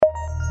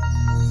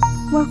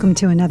Welcome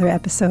to another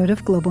episode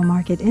of Global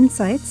Market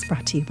Insights,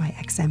 brought to you by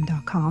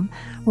XM.com,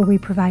 where we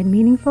provide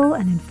meaningful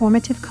and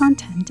informative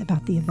content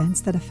about the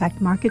events that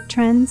affect market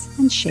trends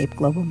and shape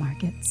global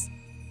markets.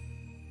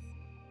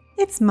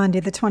 It's Monday,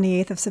 the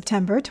 28th of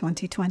September,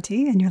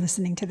 2020, and you're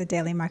listening to the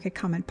Daily Market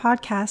Comment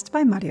podcast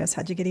by Marios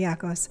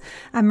Hadjikyriacos.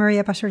 I'm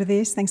Maria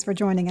Pachordis. Thanks for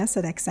joining us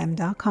at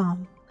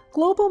XM.com.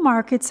 Global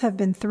markets have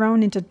been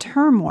thrown into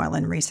turmoil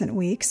in recent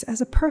weeks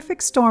as a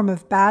perfect storm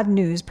of bad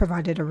news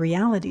provided a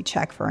reality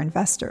check for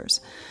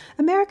investors.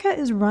 America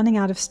is running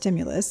out of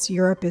stimulus,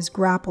 Europe is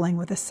grappling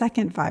with a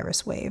second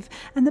virus wave,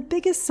 and the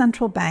biggest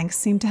central banks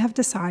seem to have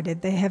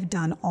decided they have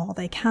done all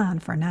they can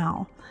for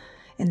now.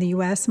 In the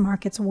U.S.,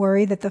 markets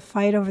worry that the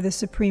fight over the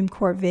Supreme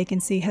Court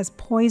vacancy has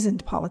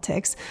poisoned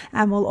politics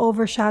and will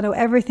overshadow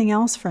everything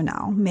else for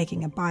now,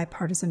 making a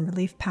bipartisan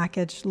relief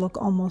package look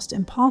almost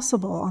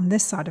impossible on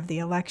this side of the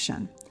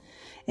election.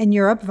 In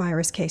Europe,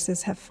 virus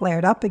cases have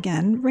flared up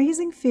again,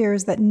 raising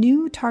fears that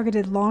new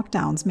targeted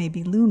lockdowns may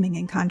be looming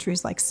in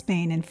countries like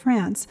Spain and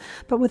France,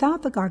 but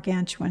without the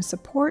gargantuan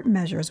support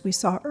measures we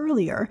saw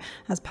earlier,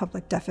 as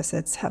public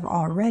deficits have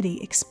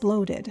already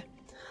exploded.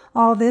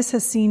 All this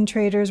has seen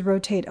traders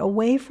rotate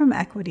away from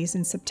equities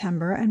in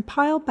September and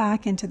pile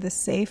back into the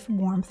safe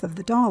warmth of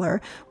the dollar,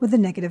 with the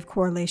negative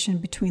correlation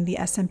between the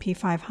S&P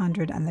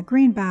 500 and the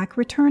greenback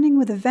returning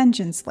with a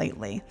vengeance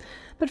lately.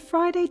 But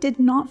Friday did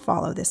not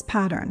follow this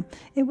pattern.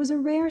 It was a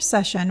rare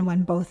session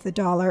when both the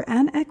dollar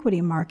and equity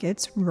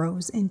markets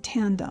rose in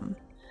tandem.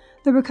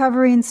 The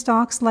recovery in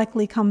stocks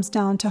likely comes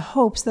down to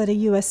hopes that a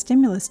U.S.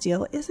 stimulus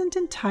deal isn't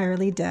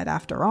entirely dead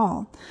after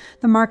all.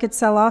 The market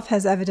sell-off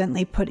has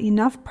evidently put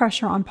enough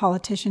pressure on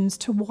politicians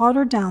to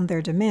water down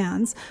their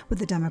demands, with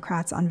the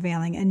Democrats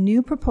unveiling a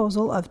new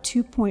proposal of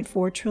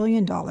 $2.4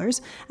 trillion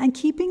and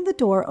keeping the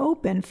door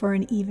open for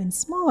an even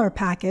smaller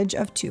package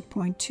of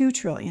 $2.2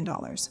 trillion.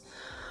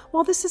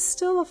 While this is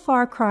still a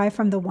far cry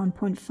from the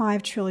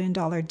 $1.5 trillion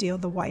deal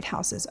the White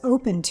House is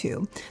open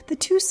to, the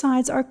two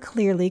sides are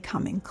clearly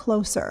coming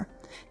closer.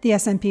 The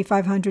S&P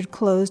 500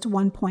 closed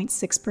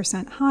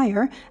 1.6%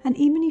 higher, and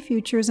E-mini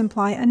futures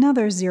imply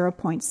another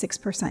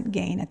 0.6%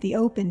 gain at the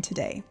open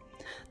today.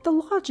 The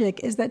logic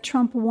is that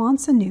Trump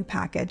wants a new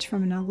package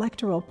from an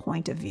electoral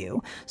point of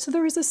view, so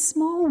there is a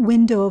small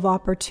window of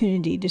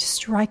opportunity to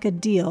strike a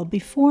deal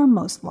before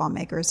most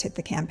lawmakers hit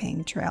the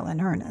campaign trail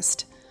in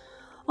earnest.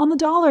 On the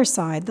dollar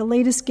side, the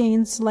latest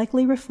gains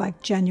likely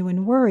reflect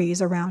genuine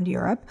worries around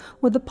Europe,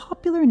 with the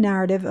popular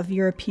narrative of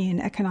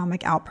European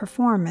economic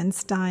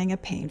outperformance dying a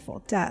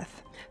painful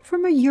death.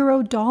 From a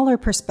euro-dollar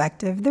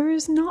perspective, there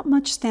is not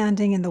much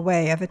standing in the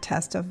way of a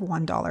test of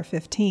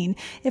 $1.15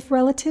 if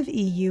relative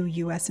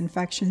EU-US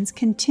infections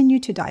continue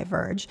to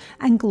diverge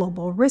and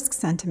global risk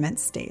sentiment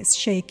stays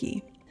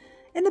shaky.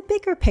 In the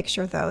bigger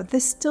picture, though,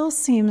 this still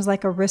seems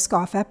like a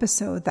risk-off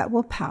episode that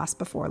will pass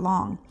before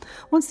long.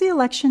 Once the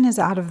election is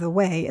out of the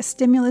way, a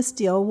stimulus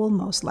deal will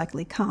most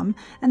likely come,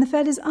 and the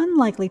Fed is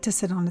unlikely to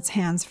sit on its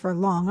hands for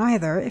long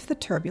either if the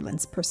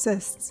turbulence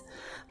persists.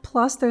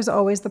 Plus, there's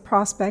always the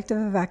prospect of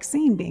a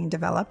vaccine being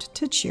developed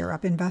to cheer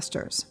up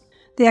investors.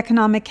 The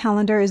economic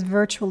calendar is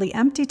virtually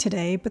empty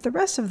today, but the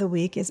rest of the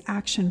week is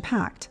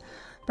action-packed.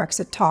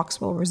 Brexit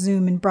talks will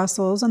resume in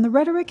Brussels, and the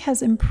rhetoric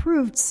has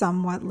improved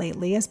somewhat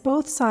lately as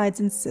both sides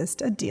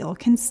insist a deal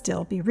can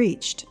still be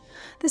reached.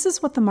 This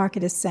is what the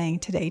market is saying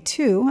today,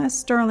 too, as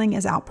sterling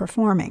is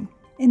outperforming.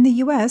 In the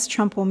U.S.,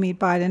 Trump will meet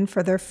Biden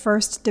for their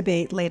first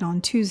debate late on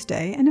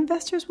Tuesday, and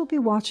investors will be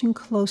watching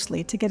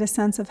closely to get a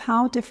sense of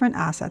how different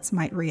assets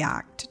might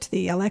react to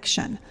the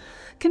election.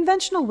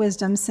 Conventional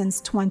wisdom since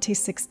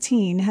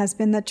 2016 has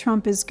been that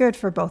Trump is good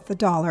for both the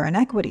dollar and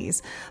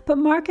equities, but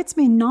markets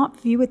may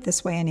not view it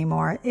this way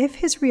anymore if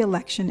his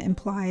re-election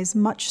implies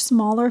much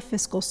smaller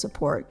fiscal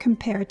support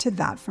compared to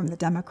that from the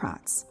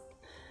Democrats.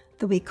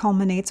 The week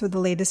culminates with the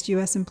latest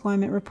U.S.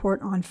 employment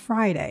report on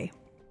Friday.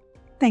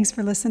 Thanks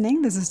for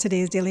listening. This is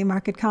today's Daily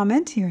Market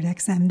Comment here at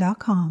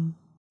XM.com.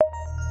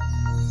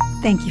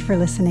 Thank you for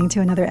listening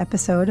to another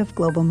episode of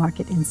Global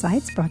Market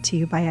Insights, brought to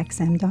you by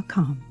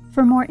XM.com.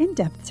 For more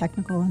in-depth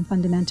technical and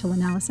fundamental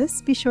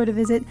analysis, be sure to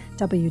visit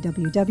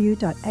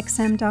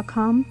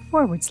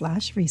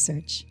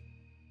www.xm.com/research.